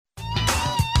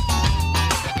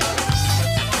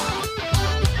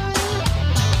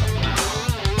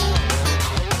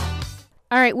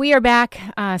All right, we are back.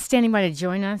 Standing by to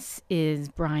join us is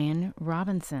Brian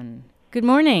Robinson. Good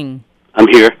morning. I'm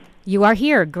here. You are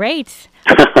here. Great.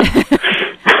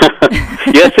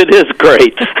 Yes, it is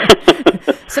great.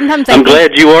 Sometimes I'm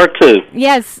glad you are too.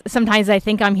 Yes, sometimes I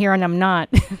think I'm here and I'm not.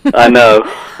 I know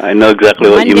exactly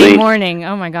what you mean. Monday morning,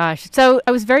 oh my gosh. So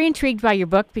I was very intrigued by your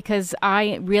book because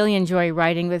I really enjoy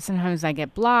writing, but sometimes I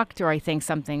get blocked or I think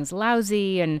something's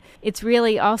lousy. And it's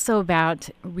really also about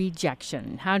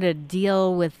rejection, how to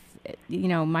deal with,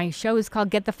 my show is called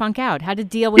Get the Funk Out, how to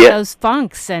deal with those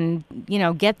funks and,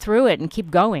 get through it and keep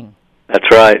going. That's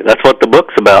right. That's what the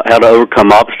book's about, how to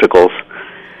overcome obstacles.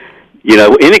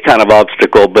 Any kind of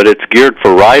obstacle, but it's geared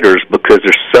for writers because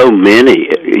there's so many.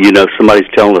 Somebody's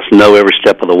telling us no every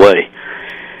step of the way.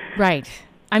 Right.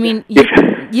 I mean,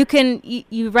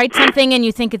 you write something and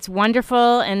you think it's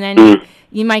wonderful, and then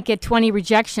you might get 20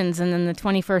 rejections, and then the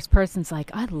 21st person's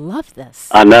like, I love this.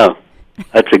 I know.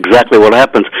 That's exactly what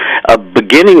happens.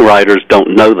 Beginning writers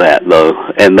don't know that, though,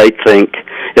 and they think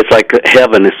it's like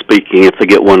heaven is speaking if they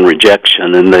get one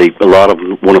rejection, and a lot of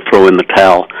them want to throw in the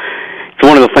towel. It's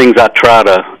one of the things I try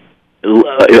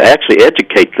to actually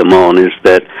educate them on is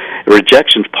that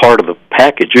rejection's part of the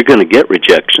package. You're going to get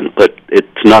rejection, but it's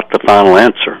not the final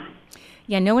answer.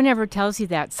 Yeah, no one ever tells you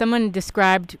that. Someone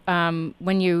described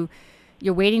when you're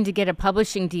waiting to get a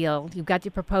publishing deal, you've got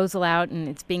your proposal out and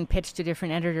it's being pitched to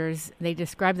different editors. They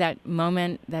describe that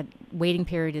moment, that waiting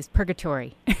period, as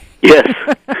purgatory. Yes.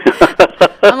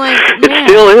 I'm like, man. It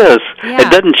still is. Yeah. It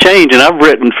doesn't change, and I've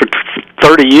written for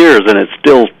 30 years, and it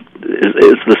still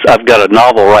is this. I've got a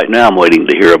novel right now I'm waiting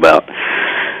to hear about.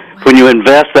 Wow. When you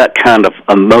invest that kind of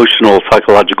emotional,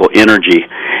 psychological energy,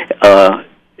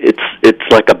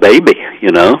 it's like a baby,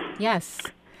 Yes.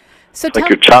 So like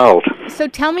your child. So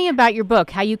tell me about your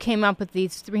book, how you came up with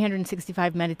these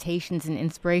 365 meditations and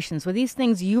inspirations. Were these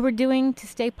things you were doing to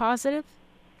stay positive?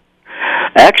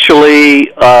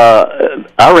 Actually,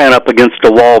 I ran up against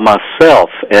a wall myself,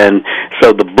 and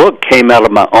so the book came out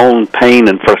of my own pain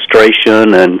and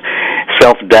frustration and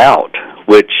self-doubt,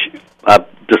 which I've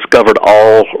discovered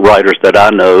all writers that I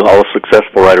know, all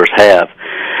successful writers have.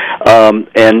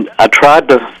 And I tried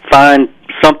to find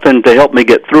something to help me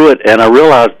get through it, and I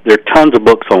realized there are tons of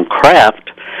books on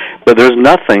craft, but there's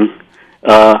nothing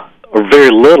or very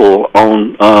little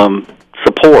on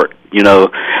support.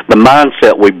 The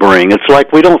mindset we bring. It's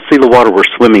like we don't see the water we're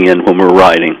swimming in when we're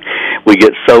writing. We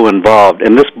get so involved.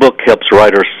 And this book helps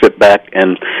writers sit back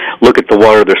and look at the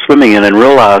water they're swimming in and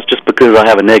realize just because I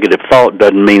have a negative thought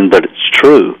doesn't mean that it's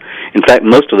true. In fact,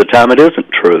 most of the time it isn't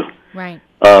true. Right.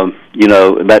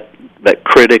 That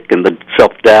critic and the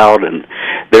self-doubt, and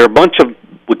there are a bunch of,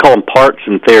 we call them parts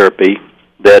in therapy,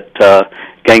 that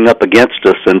gang up against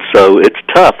us, and so it's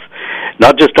tough.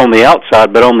 Not just on the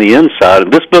outside, but on the inside.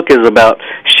 This book is about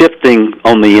shifting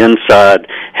on the inside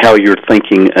how you're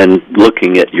thinking and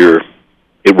looking at your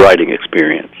writing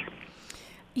experience.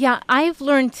 Yeah, I've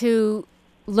learned to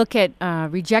look at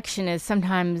rejection as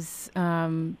sometimes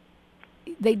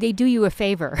they do you a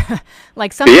favor.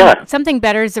 Like something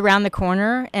better is around the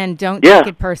corner, and don't take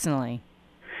it personally.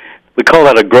 We call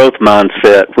that a growth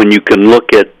mindset when you can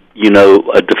look at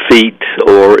a defeat,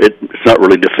 or it's not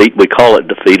really defeat, we call it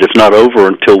defeat. It's not over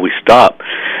until we stop.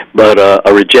 But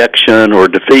a rejection or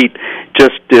defeat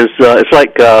just is, it's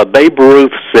like Babe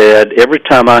Ruth said, every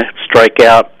time I strike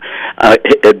out,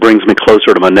 it brings me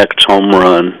closer to my next home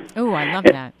run. Oh, I love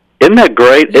that. Isn't that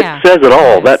great? Yeah, it says it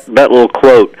all, that little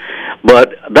quote.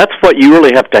 But that's what you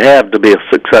really have to be a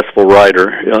successful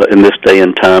writer in this day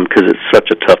and time, because it's such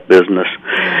a tough business.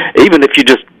 Even if you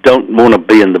just don't want to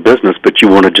be in the business, but you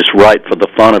want to just write for the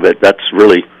fun of it, that's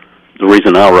really the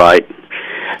reason I write.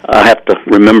 I have to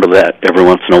remember that every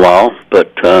once in a while,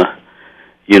 but,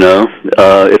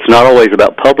 it's not always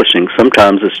about publishing.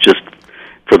 Sometimes it's just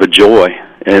for the joy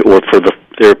or for the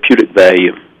therapeutic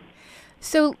value.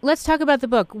 So let's talk about the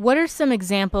book. What are some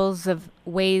examples of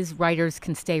ways writers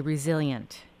can stay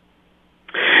resilient?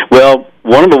 Well,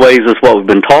 one of the ways is what we've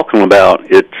been talking about.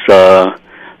 It's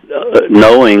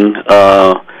knowing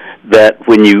that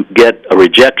when you get a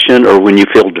rejection or when you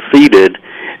feel defeated,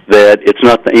 that it's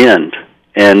not the end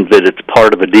and that it's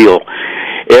part of the deal.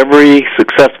 Every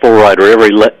successful writer, every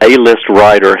A-list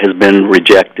writer has been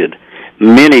rejected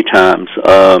many times.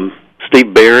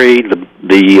 Steve Berry, the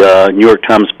New York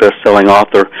Times best-selling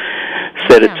author,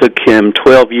 said it took him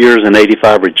 12 years and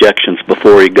 85 rejections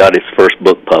before he got his first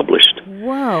book published.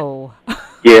 Whoa.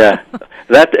 Yeah.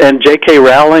 And J.K.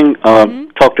 Rowling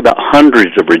talked about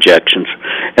hundreds of rejections,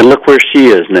 and look where she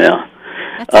is now.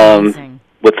 That's amazing.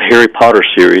 With the Harry Potter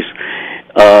series.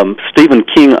 Stephen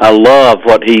King, I love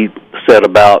what he said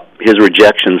about his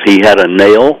rejections. He had a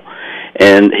nail,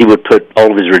 and he would put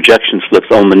all of his rejection slips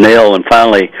on the nail, and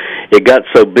finally it got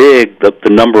so big that the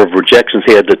number of rejections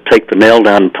he had to take the nail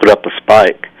down and put up a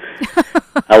spike.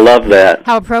 I love that.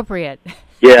 How appropriate.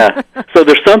 Yeah. So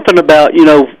there's something about,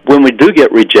 when we do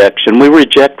get rejection, we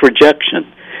reject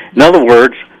rejection. In other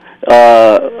words,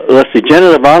 let's see,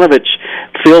 Janet Ivanovich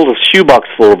filled a shoebox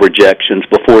full of rejections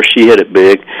before she hit it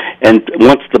big, and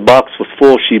once the box was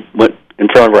full, she went in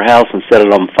front of her house and set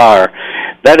it on fire.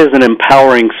 That is an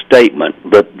empowering statement.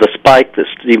 The spike that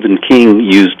Stephen King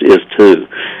used is too.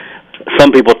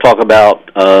 Some people talk about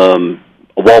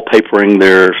wallpapering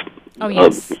their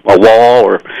a wall,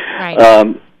 or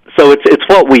right. So it's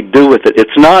what we do with it.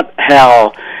 It's not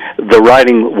how the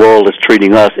writing world is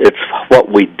treating us. It's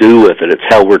what we do with it. It's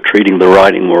how we're treating the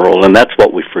writing world, and that's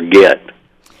what we forget.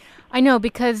 I know,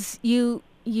 because you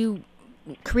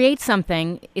create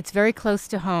something. It's very close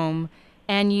to home,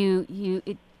 and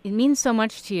it means so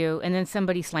much to you, and then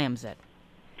somebody slams it.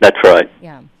 That's right.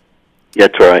 Yeah.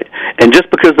 That's right. And just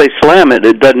because they slam it,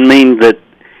 it doesn't mean that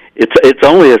it's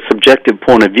only a subjective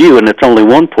point of view, and it's only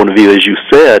one point of view. As you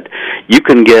said, you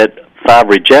can get 5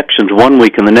 rejections one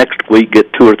week, and the next week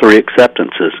get 2 or 3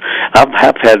 acceptances. I've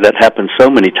had that happen so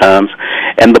many times,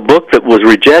 and the book that was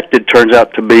rejected turns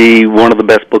out to be one of the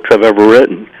best books I've ever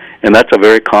written, and that's a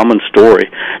very common story.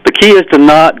 The key is to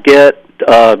not get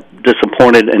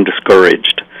disappointed and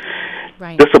discouraged.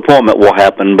 Right. Disappointment will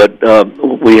happen, but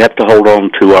we have to hold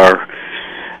on to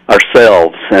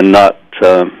ourselves and not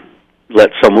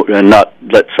let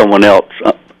someone else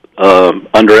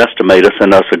underestimate us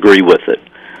and us agree with it.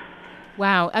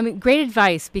 Wow. I mean, great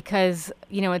advice, because,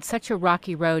 it's such a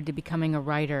rocky road to becoming a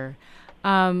writer.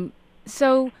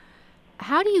 So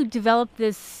how do you develop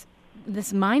this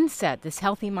mindset, this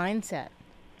healthy mindset?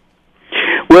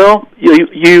 Well,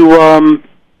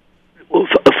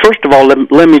 first of all,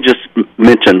 let me just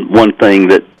mention one thing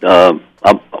that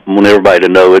I want everybody to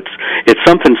know. It's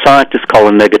something scientists call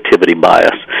a negativity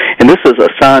bias. And this is a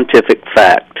scientific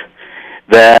fact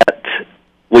that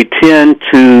we tend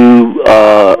to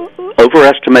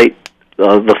overestimate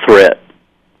the threat.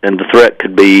 And the threat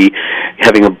could be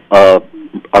having a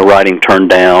writing turned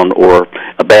down, or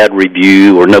a bad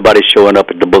review, or nobody showing up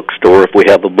at the bookstore if we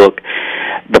have a book.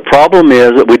 The problem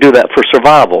is that we do that for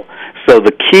survival. So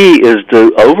the key is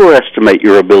to overestimate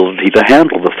your ability to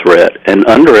handle the threat and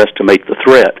underestimate the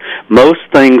threat. Most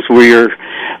things we're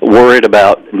worried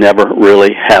about never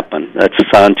really happen. That's a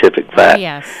scientific fact.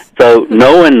 Yes. So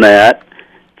knowing that,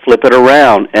 flip it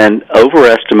around and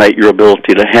overestimate your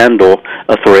ability to handle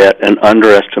a threat and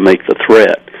underestimate the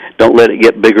threat. Don't let it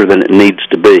get bigger than it needs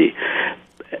to be.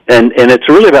 And it's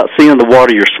really about seeing the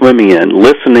water you're swimming in,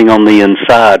 listening on the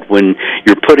inside when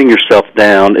you're putting yourself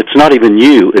down. It's not even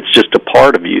you, it's just a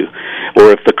part of you.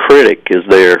 Or if the critic is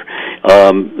there,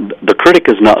 the critic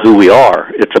is not who we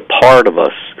are. It's a part of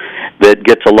us that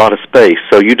gets a lot of space.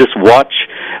 So you just watch,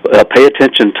 pay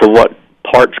attention to what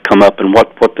parts come up and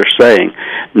what they're saying.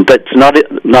 That's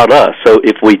not us. So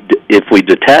if we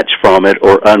detach from it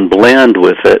or unblend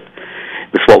with it,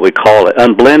 is what we call it.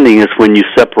 Unblending is when you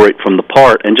separate from the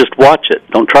part and just watch it.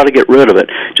 Don't try to get rid of it.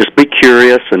 Just be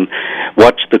curious and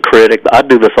watch the critic. I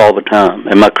do this all the time,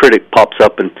 and my critic pops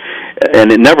up, and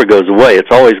it never goes away.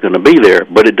 It's always going to be there,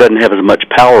 but it doesn't have as much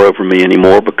power over me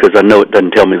anymore because I know it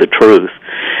doesn't tell me the truth.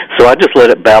 So I just let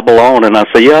it babble on, and I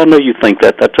say, yeah, I know you think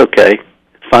that. That's okay.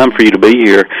 It's fine for you to be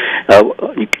here.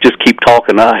 You just keep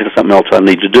talking. I have something else I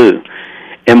need to do.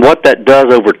 And what that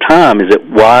does over time is it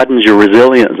widens your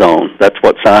resilience zone. That's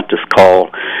what scientists call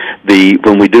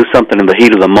when we do something in the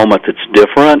heat of the moment that's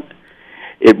different,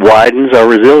 it widens our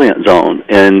resilience zone.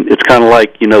 And it's kind of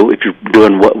like, if you're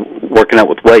working out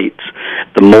with weights,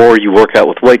 the more you work out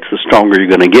with weights, the stronger you're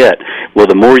going to get. Well,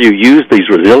 the more you use these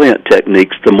resilient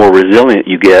techniques, the more resilient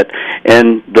you get.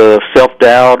 And the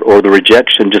self-doubt or the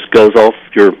rejection just goes off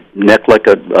your neck like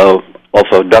off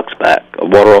a duck's back,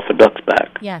 water off a duck's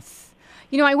back. Yes.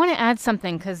 I want to add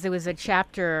something, because there was a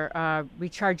chapter,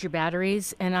 Recharge Your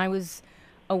Batteries, and I was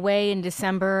away in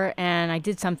December, and I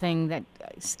did something that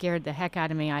scared the heck out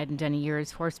of me. I hadn't done in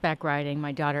years, horseback riding.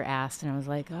 My daughter asked, and I was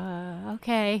like,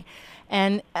 okay.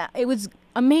 And it was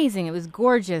amazing. It was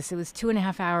gorgeous. It was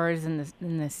 2.5 hours, and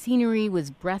the scenery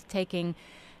was breathtaking.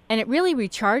 And it really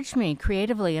recharged me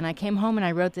creatively. And I came home and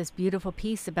I wrote this beautiful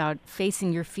piece about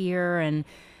facing your fear, and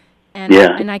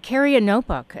I carry a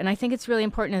notebook, and I think it's really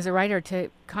important as a writer to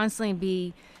constantly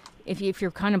be, if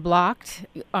you're kind of blocked,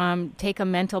 take a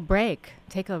mental break,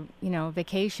 take a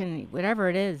vacation, whatever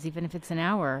it is, even if it's an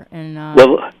hour. And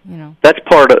that's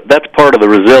part of the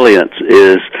resilience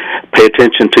is pay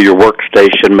attention to your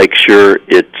workstation, make sure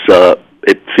it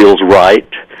feels right.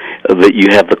 that you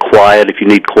have the quiet. If you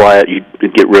need quiet, you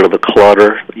get rid of the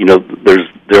clutter.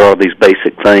 There are these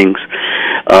basic things.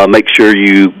 Make sure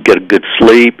you get a good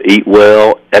sleep, eat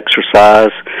well,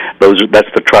 exercise.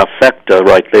 That's the trifecta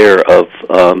right there of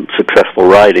successful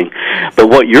writing. But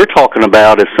what you're talking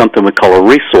about is something we call a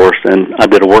resource, and I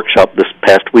did a workshop this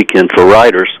past weekend for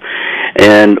writers,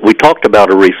 and we talked about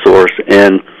a resource.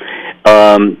 And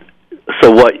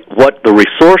so what the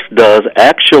resource does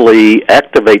actually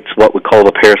activates what we call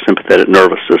the parasympathetic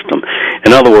nervous system.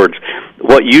 In other words,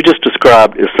 what you just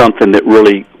described is something that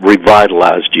really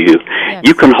revitalized you. Yes.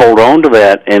 You can hold on to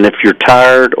that, and if you're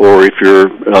tired or if you're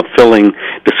feeling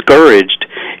discouraged,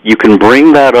 you can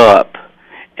bring that up.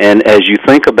 And as you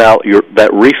think about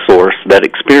that resource, that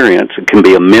experience, it can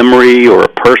be a memory or a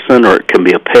person or it can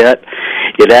be a pet,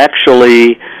 it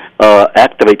actually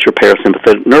activates your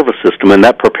parasympathetic nervous system, and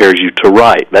that prepares you to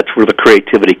write. That's where the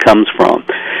creativity comes from.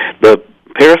 The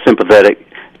parasympathetic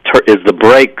is the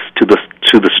brakes to the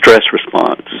stress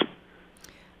response.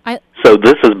 So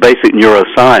this is basic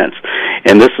neuroscience,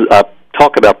 and I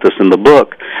talk about this in the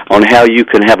book on how you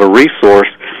can have a resource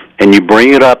and you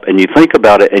bring it up and you think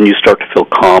about it and you start to feel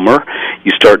calmer,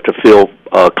 you start to feel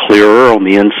clearer on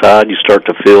the inside, you start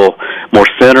to feel more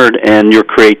centered, and your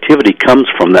creativity comes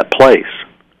from that place.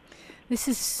 This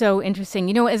is so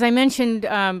interesting. As I mentioned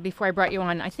before I brought you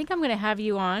on, I think I'm going to have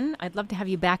you on. I'd love to have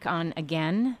you back on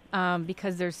again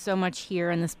because there's so much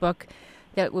here in this book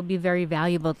that will be very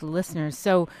valuable to listeners.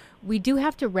 So we do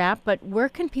have to wrap, but where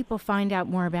can people find out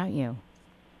more about you?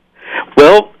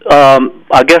 Well,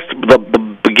 I guess the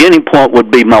beginning point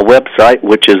would be my website,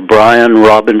 which is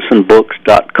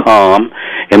BryanRobinsonBooks.com,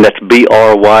 and that's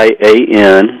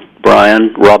BRYAN,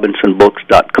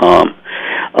 BryanRobinsonBooks.com.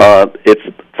 If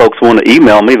folks want to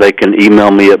email me, they can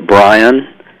email me at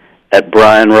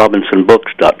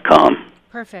brian@brianrobinsonbooks.com.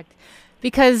 Perfect.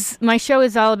 Because my show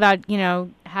is all about,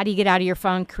 how do you get out of your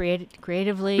funk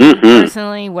creatively,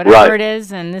 personally, whatever it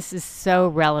is, and this is so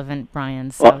relevant, Brian.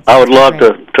 So I would love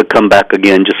to come back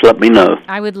again. Just let me know.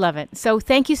 I would love it. So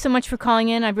thank you so much for calling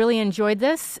in. I've really enjoyed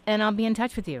this, and I'll be in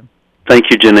touch with you. Thank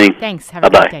you, Janine. Thanks. Have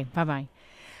a great day. Bye-bye.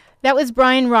 That was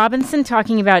Brian Robinson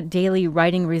talking about daily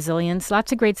writing resilience.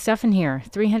 Lots of great stuff in here.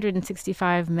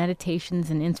 365 meditations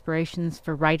and inspirations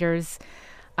for writers.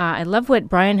 I love what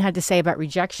Brian had to say about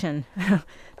rejection.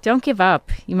 Don't give up.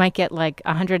 You might get like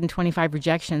 125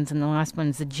 rejections, and the last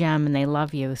one's a gem, and they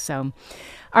love you. So,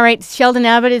 all right, Sheldon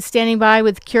Abbott is standing by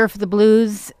with Cure for the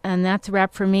Blues, and that's a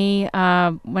wrap for me.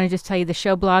 I want to just tell you the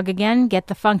show blog again,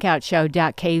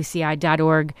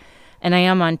 getthefunkoutshow.kuci.org. And I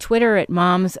am on Twitter at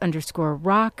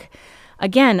moms_rock.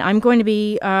 Again, I'm going to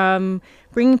be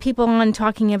bringing people on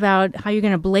talking about how you're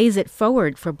going to blaze it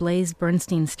forward for Blaze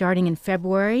Bernstein starting in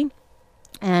February.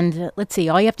 And let's see,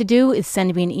 all you have to do is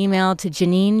send me an email to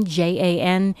Janine,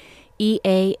 JANEANE,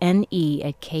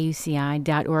 at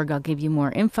KUCI.org. I'll give you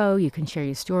more info. You can share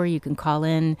your story. You can call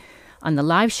in on the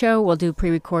live show. We'll do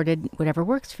pre-recorded, whatever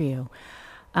works for you.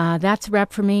 That's a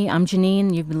wrap for me. I'm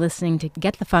Janine. You've been listening to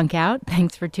Get the Funk Out.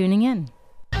 Thanks for tuning in.